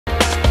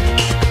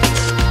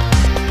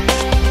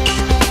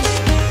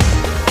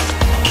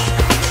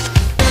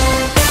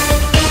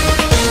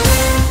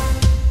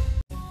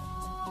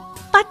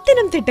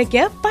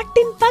പത്തനംതിട്ടയ്ക്ക്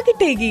പട്ടിൻ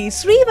പകിട്ടേകി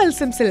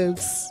Sreevalsam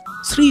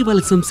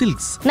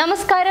silks.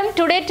 നമസ്കാരം,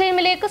 today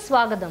ടൈമിലേക്ക്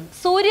സ്വാഗതം.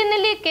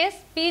 Suryanelli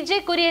case P.J.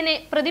 കുര്യനെ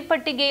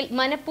പ്രതിപട്ടികയിൽ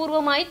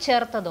മനഃപൂർവ്വമായി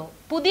ചേർത്തതോ?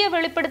 പുതിയ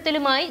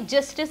വെളിപ്പെടുത്തലുമായി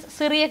ജസ്റ്റിസ്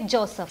സിറിയക്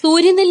ജോസഫ്.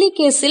 സൂര്യനെല്ലി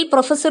കേസിൽ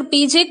പ്രൊഫസർ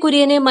P.J.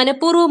 കുര്യനെ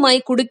മനഃപൂർവ്വമായി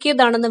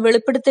കുടുക്കിയതാണെന്ന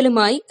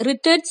വെളിപ്പെടുത്തലുമായി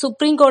റിട്ടയർഡ്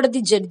സുപ്രീം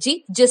കോടതി ജഡ്ജി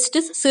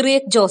ജസ്റ്റിസ്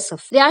സിറിയക്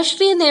ജോസഫ്.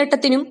 രാഷ്ട്രീയ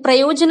നേട്ടത്തിനും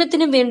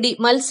പ്രയോജനത്തിനും വേണ്ടി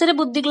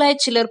മത്സരബുദ്ധികളായ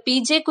ചിലർ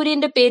P.J.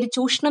 കുര്യന്റെ പേര്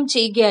ചൂഷണം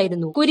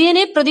ചെയ്യുകയായിരുന്നു.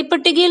 കുര്യനെ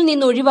പ്രതിപട്ടികയിൽ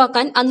നിന്ന്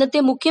ഒഴിവാക്കാൻ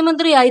അന്നത്തെ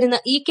മുഖ്യമന്ത്രിയായിരുന്ന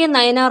E.K.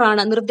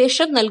 നയനാറാണ്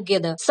നിർദ്ദേശം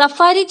നൽകിയത്.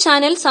 സഫാരി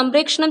ചാനൽ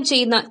സംപ്രേഷണം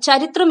ചെയ്യുന്ന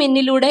ചരിത്രം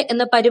എന്നിലൂടെ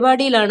എന്ന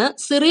പരിപാടിയിലാണ്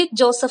സിറിയക്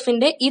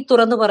ജോസഫിന്റെ ഈ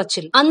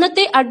തുറന്നുപറച്ചിൽ.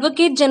 അന്നത്തെ അഡ്വക്കേറ്റ്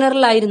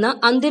ജനറൽ ആയിരുന്ന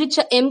അന്തരിച്ച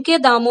M.K.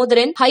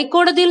 ദാമോദരൻ,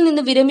 ഹൈക്കോടതിയിൽ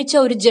നിന്ന് വിരമിച്ച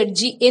ഒരു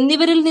ജഡ്ജി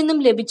എന്നിവരിൽ നിന്നും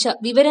ലഭിച്ച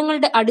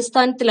വിവരങ്ങളുടെ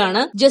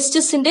അടിസ്ഥാനത്തിലാണ്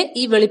ജസ്റ്റിസിന്റെ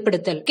ഈ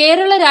വെളിപ്പെടുത്തൽ.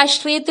 കേരള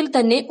രാഷ്ട്രീയത്തിൽ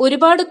തന്നെ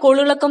ഒരുപാട്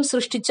കോളിളക്കം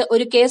സൃഷ്ടിച്ച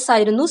ഒരു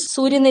കേസായിരുന്നു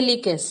സൂര്യനെല്ലി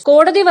കേസ്.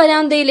 കോടതി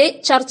വരാന്തയിലെ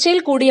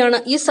ചർച്ചയിൽ കൂടിയാണ്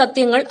ഈ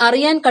സത്യങ്ങൾ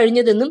അറിയാൻ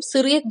കഴിഞ്ഞതെന്നും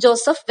സിറിയക്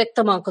ജോസഫ്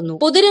വ്യക്തമാക്കുന്നു.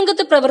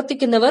 പൊതുരംഗത്ത്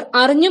പ്രവർത്തിക്കുന്നവർ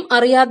അറിഞ്ഞും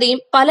അറിയാതെയും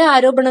പല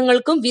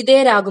ആരോപണങ്ങൾക്കും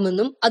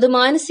വിധേയരാകുമെന്നും അത്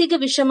മാനസിക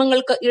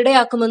വിഷമങ്ങൾക്ക്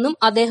ഇടയാക്കുമെന്നും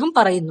അദ്ദേഹം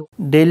പറയുന്നു.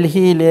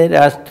 ഡൽഹിയിലെ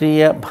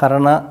രാഷ്ട്രീയ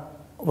ഭരണ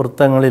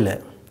വൃത്തങ്ങളിൽ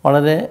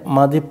വളരെ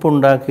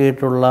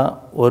മതിപ്പുണ്ടാക്കിയിട്ടുള്ള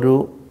ഒരു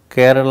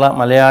കേരള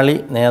മലയാളി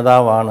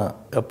നേതാവാണ്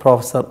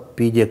പ്രൊഫസർ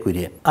P.J.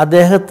 കുര്യൻ.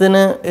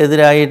 അദ്ദേഹത്തിന്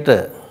എതിരായിട്ട്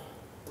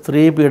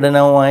സ്ത്രീ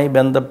പീഡനവുമായി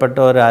ബന്ധപ്പെട്ട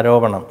ഒരു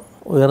ആരോപണം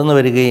ഉയർന്നു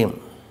വരികയും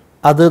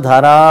അത്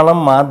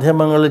ധാരാളം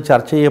മാധ്യമങ്ങളിൽ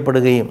ചർച്ച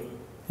ചെയ്യപ്പെടുകയും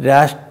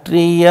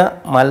രാഷ്ട്രീയ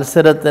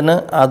മത്സരത്തിന്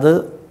അത്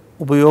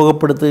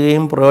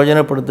ഉപയോഗപ്പെടുത്തുകയും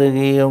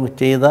പ്രയോജനപ്പെടുത്തുകയും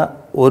ചെയ്ത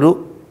ഒരു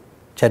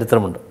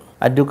ചരിത്രമുണ്ട്.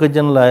 Advocate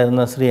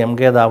ജനറലായിരുന്ന Shri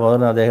M.K.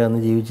 ദാമോദരൻ അദ്ദേഹം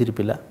ഇന്ന്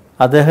ജീവിച്ചിരിപ്പില്ല.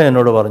 അദ്ദേഹം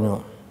എന്നോട് പറഞ്ഞു,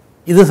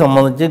 ഇത്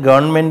സംബന്ധിച്ച്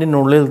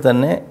ഗവൺമെൻറ്റിനുള്ളിൽ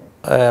തന്നെ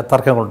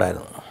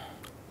തർക്കങ്ങളുണ്ടായിരുന്നു.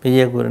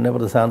 P.J. കുര്യനെ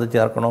പ്രതിസ്ഥാനത്ത്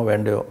ചേർക്കണോ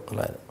വേണ്ടയോ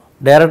എന്നുള്ളതായിരുന്നു.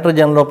 ഡയറക്ടർ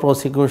ജനറൽ ഓഫ്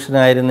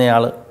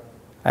പ്രോസിക്യൂഷനായിരുന്നയാൾ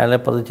അയാളെ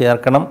പ്രതി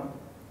ചേർക്കണം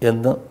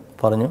എന്ന്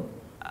പറഞ്ഞു.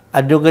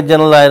 Advocate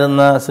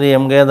ജനറലായിരുന്ന Shri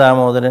M.K.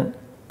 ദാമോദരൻ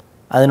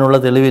അതിനുള്ള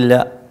തെളിവില്ല,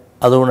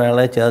 അതുകൊണ്ട്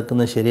അയാളെ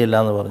ചേർക്കുന്നത് ശരിയല്ല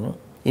എന്ന് പറഞ്ഞു.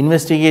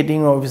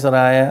 ഇൻവെസ്റ്റിഗേറ്റിംഗ്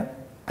ഓഫീസറായ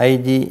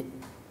IG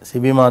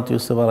CB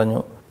മാത്യൂസ് പറഞ്ഞു,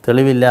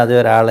 തെളിവില്ലാതെ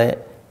ഒരാളെ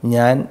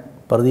ഞാൻ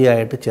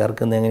പ്രതിയായിട്ട്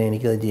ചേർക്കുന്ന എങ്ങനെ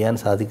എനിക്കത് ചെയ്യാൻ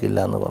സാധിക്കില്ല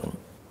എന്ന് പറഞ്ഞു.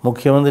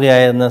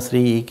 മുഖ്യമന്ത്രിയായിരുന്ന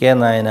ശ്രീ E.K.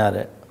 നയനാർ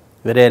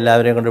ഇവരെ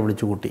എല്ലാവരെയും കൊണ്ട്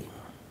വിളിച്ചു കൂട്ടി.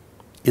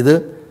 ഇത്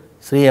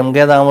ശ്രീ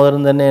M.K.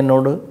 ദാമോദരൻ തന്നെ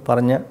എന്നോട്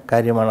പറഞ്ഞ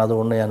കാര്യമാണ്,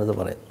 അതുകൊണ്ട് ഞാനിത്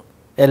പറയുന്നു.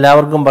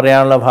 എല്ലാവർക്കും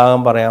പറയാനുള്ള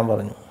ഭാഗം പറയാൻ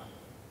പറഞ്ഞു.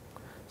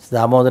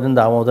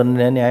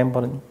 ദാമോദരൻ്റെ ന്യായം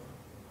പറഞ്ഞു.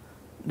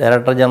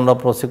 ഡയറക്ടർ ജനറൽ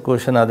ഓഫ്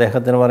പ്രോസിക്യൂഷൻ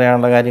അദ്ദേഹത്തിന്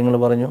പറയാനുള്ള കാര്യങ്ങൾ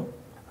പറഞ്ഞു.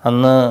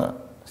 അന്ന്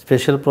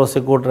സ്പെഷ്യൽ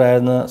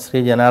പ്രോസിക്യൂട്ടറായിരുന്ന ശ്രീ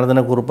ജനാർദ്ദന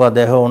കുറുപ്പ്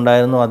അദ്ദേഹം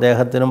ഉണ്ടായിരുന്നു,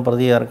 അദ്ദേഹത്തിനും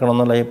പ്രതി ചേർക്കണം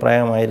എന്നുള്ള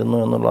അഭിപ്രായമായിരുന്നു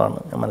എന്നുള്ളതാണ്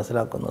ഞാൻ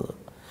മനസ്സിലാക്കുന്നത്.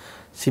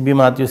 CB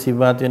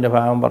മാത്യുവിൻ്റെ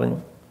ഭാഗം പറഞ്ഞു.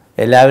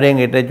 എല്ലാവരെയും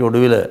കേട്ടേച്ച്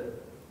ഒടുവിൽ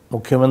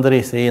മുഖ്യമന്ത്രി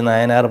ശ്രീ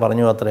നയനാർ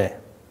പറഞ്ഞു അത്രേ,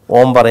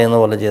 ഓം പറയുന്ന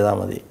പോലെ ചെയ്താൽ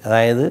മതി,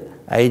 അതായത്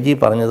IG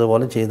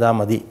പറഞ്ഞതുപോലെ ചെയ്താൽ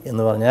മതി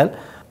എന്ന് പറഞ്ഞാൽ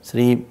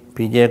ശ്രീ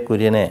P.J.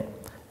 കുര്യനെ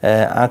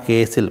ആ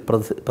കേസിൽ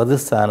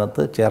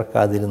പ്രതിസ്ഥാനത്ത്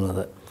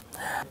ചേർക്കാതിരുന്നത്.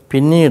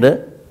 പിന്നീട്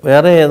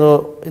വേറെ ഏതോ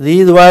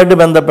ഇതുമായിട്ട്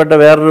ബന്ധപ്പെട്ട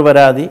വേറൊരു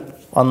പരാതി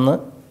വന്ന്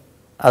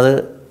അത്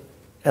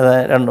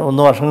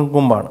 1 വർഷങ്ങൾക്ക്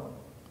മുമ്പാണ്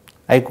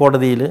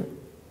ഹൈക്കോടതിയിൽ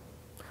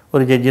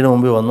ഒരു ജഡ്ജിന്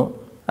മുമ്പിൽ വന്നു.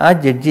 ആ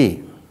ജഡ്ജി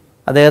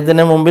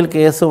അദ്ദേഹത്തിൻ്റെ മുമ്പിൽ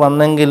കേസ്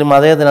വന്നെങ്കിലും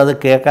അദ്ദേഹത്തിന് അത്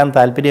കേൾക്കാൻ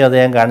താല്പര്യം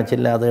അദ്ദേഹം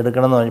കാണിച്ചില്ല. അത്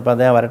എടുക്കണമെന്ന് പറഞ്ഞപ്പോൾ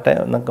അദ്ദേഹം വരട്ടെ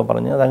എന്നൊക്കെ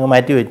പറഞ്ഞ് അതങ്ങ്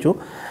മാറ്റിവെച്ചു.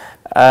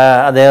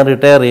 അദ്ദേഹം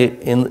റിട്ടയർ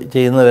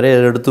ചെയ്യുന്നവരെ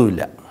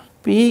എടുത്തുമില്ല.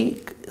 അപ്പോൾ ഈ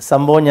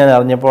സംഭവം ഞാൻ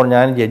അറിഞ്ഞപ്പോൾ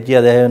ഞാൻ ജഡ്ജി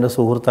അദ്ദേഹത്തിൻ്റെ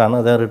സുഹൃത്താണ്,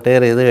 അദ്ദേഹം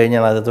റിട്ടയർ ചെയ്ത്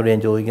കഴിഞ്ഞാൽ അദ്ദേഹത്തോട്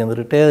ഞാൻ ചോദിക്കുന്നത്.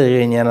 റിട്ടയർ ചെയ്ത്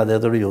കഴിഞ്ഞ് ഞാൻ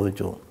അദ്ദേഹത്തോട്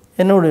ചോദിച്ചു,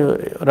 എന്നോട്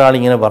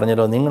ഒരാളിങ്ങനെ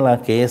പറഞ്ഞല്ലോ, നിങ്ങൾ ആ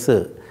കേസ്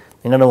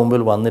നിങ്ങളുടെ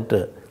മുമ്പിൽ വന്നിട്ട്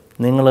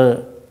നിങ്ങൾ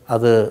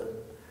അത്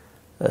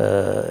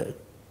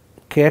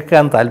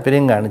കേൾക്കാൻ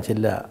താല്പര്യം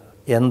കാണിച്ചില്ല,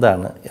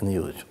 എന്താണ് എന്ന്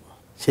ചോദിച്ചു.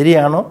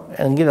 ശരിയാണോ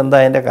എങ്കിൽ എന്താ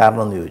അതിൻ്റെ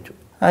കാരണം എന്ന് ചോദിച്ചു.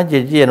 ആ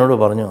ജഡ്ജി എന്നോട്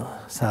പറഞ്ഞു,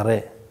 സാറേ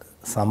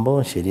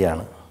സംഭവം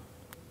ശരിയാണ്,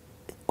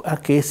 ആ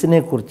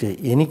കേസിനെക്കുറിച്ച്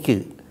എനിക്ക്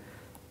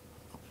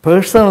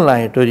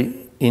പേഴ്സണലായിട്ടൊരു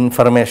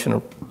ഇൻഫർമേഷൻ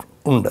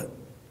ഉണ്ട്.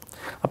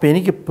 അപ്പോൾ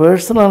എനിക്ക്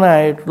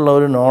പേഴ്സണലായിട്ടുള്ള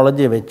ഒരു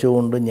നോളജ്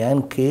വെച്ചുകൊണ്ട് ഞാൻ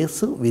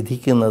കേസ്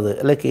വിധിക്കുന്നത്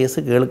അല്ലെ കേസ്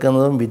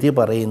കേൾക്കുന്നതും വിധി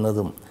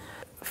പറയുന്നതും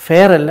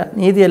ഫെയർ അല്ല,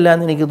 നീതിയല്ല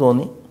എന്ന് എനിക്ക്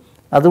തോന്നി.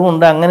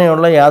 അതുകൊണ്ട്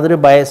അങ്ങനെയുള്ള യാതൊരു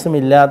ബയസും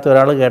ഇല്ലാത്ത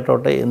ഒരാൾ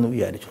കേട്ടോട്ടെ എന്ന്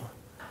വിചാരിച്ചു.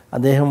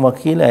 അദ്ദേഹം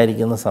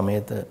വക്കീലായിരിക്കുന്ന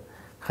സമയത്ത്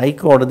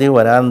ഹൈക്കോടതി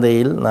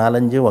വരാന്തയിൽ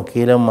 4-5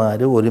 വക്കീലന്മാർ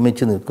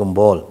ഒരുമിച്ച്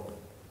നിൽക്കുമ്പോൾ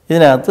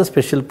ഇതിനകത്ത്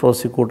സ്പെഷ്യൽ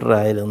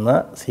പ്രോസിക്യൂട്ടറായിരുന്ന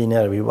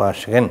സീനിയർ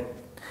അഭിഭാഷകൻ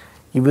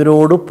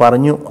ഇവരോട്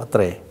പറഞ്ഞു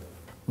അത്രേ,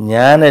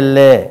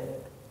 ഞാനല്ലേ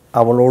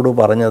അവളോട്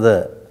പറഞ്ഞത്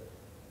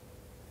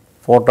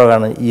ഫോട്ടോ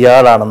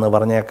ഇയാളാണെന്ന്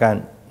പറഞ്ഞേക്കാൻ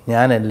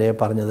ഞാനല്ലേ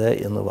പറഞ്ഞത്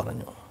എന്ന്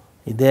പറഞ്ഞു.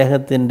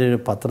 ഇദ്ദേഹത്തിൻ്റെ ഒരു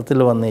പത്രത്തിൽ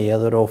വന്ന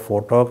ഏതൊരു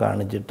ഫോട്ടോ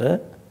കാണിച്ചിട്ട്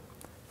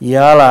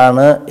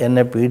ഇയാളാണ്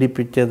എന്നെ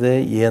പീഡിപ്പിച്ചത്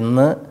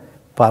എന്ന്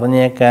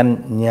പറഞ്ഞേക്കാൻ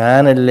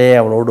ഞാനല്ലേ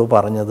അവളോട്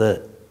പറഞ്ഞത്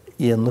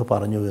എന്ന്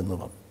പറഞ്ഞു എന്ന്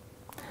പറഞ്ഞു.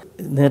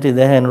 എന്നിട്ട്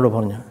ഇദ്ദേഹം എന്നോട്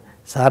പറഞ്ഞു,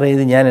 സാറേ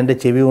ഇത് ഞാൻ എൻ്റെ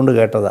ചെവി കൊണ്ട്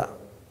കേട്ടതാണ്,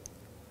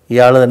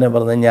 ഇയാൾ തന്നെ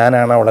പറഞ്ഞത്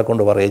ഞാനാണ് അവളെ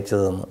കൊണ്ട്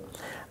പറയിച്ചതെന്ന്.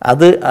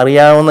 അത്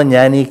അറിയാവുന്ന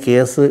ഞാൻ ഈ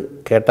കേസ്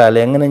കേട്ടാൽ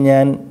എങ്ങനെ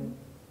ഞാൻ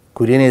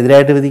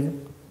കുര്യനെതിരായിട്ട് വിധിക്കും?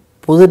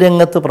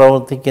 പൊതുരംഗത്ത്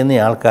പ്രവർത്തിക്കുന്ന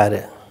ആൾക്കാർ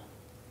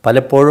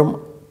പലപ്പോഴും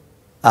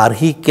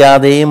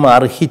അർഹിക്കാതെയും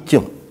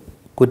അർഹിച്ചും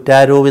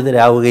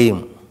കുറ്റാരോപിതരാവുകയും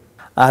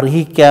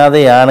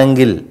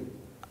അർഹിക്കാതെയാണെങ്കിൽ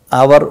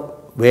അവർ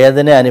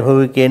വേദന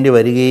അനുഭവിക്കേണ്ടി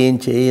വരികയും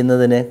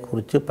ചെയ്യുന്നതിനെ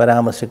കുറിച്ച്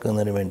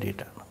പരാമർശിക്കുന്നതിന്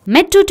വേണ്ടിയിട്ടാണ്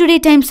മെട്രോ ടുഡേ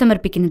ടൈം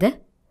സമർപ്പിക്കുന്നത്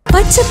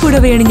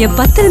പച്ചപ്പുടവയണിഞ്ഞ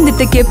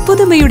പത്തനംതിട്ടയ്ക്ക്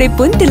പുതുമയുടെ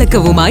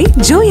പൊൻതിളക്കവുമായി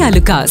ജോയ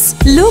ലുക്കാസ്.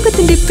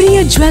 ലോകത്തിന്റെ പ്രിയ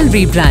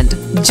ജ്വല്ലറി ബ്രാൻഡ്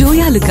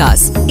ജോയ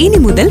ലുക്കാസ് ഇനി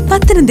മുതൽ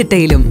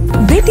പത്തനംതിട്ടയിലും.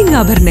 വെഡിംഗ്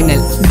ആഭരണങ്ങൾ,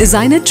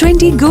 designer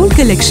trendy gold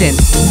collection,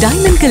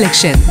 diamond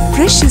collection,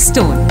 precious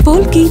stone,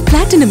 polki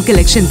platinum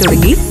collection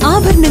തുടങ്ങി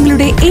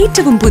ആഭരണങ്ങളുടെ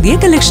ഏറ്റവും പുതിയ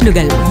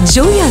കളക്ഷനുകൾ.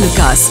 ജോയ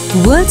Lucas,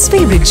 worlds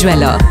favourite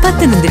jeweller,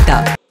 Pathanamthitta.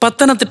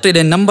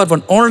 പത്തനംതിട്ടയിലെ number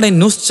 1 online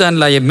news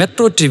ചാനലായ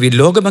metro TV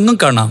ലോകമെങ്ങും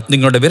കാണാം.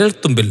 നിങ്ങളുടെ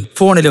വിരൽത്തുമ്പിൽ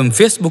ഫോണിലും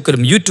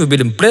ഫേസ്ബുക്കിലും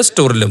യൂട്യൂബിലും play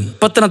സ്റ്റോറിലും.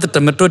 Pathanamthitta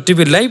metro TV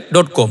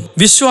live.com,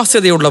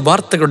 വിശ്വാസ്യതയുള്ള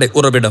വാർത്തകളുടെ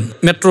ഉറവിടം.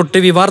 മെട്രോ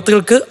TV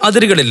വാർത്തകൾക്ക്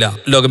അതിരുകളില്ല,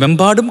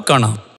 ലോകമെമ്പാടും കാണാം.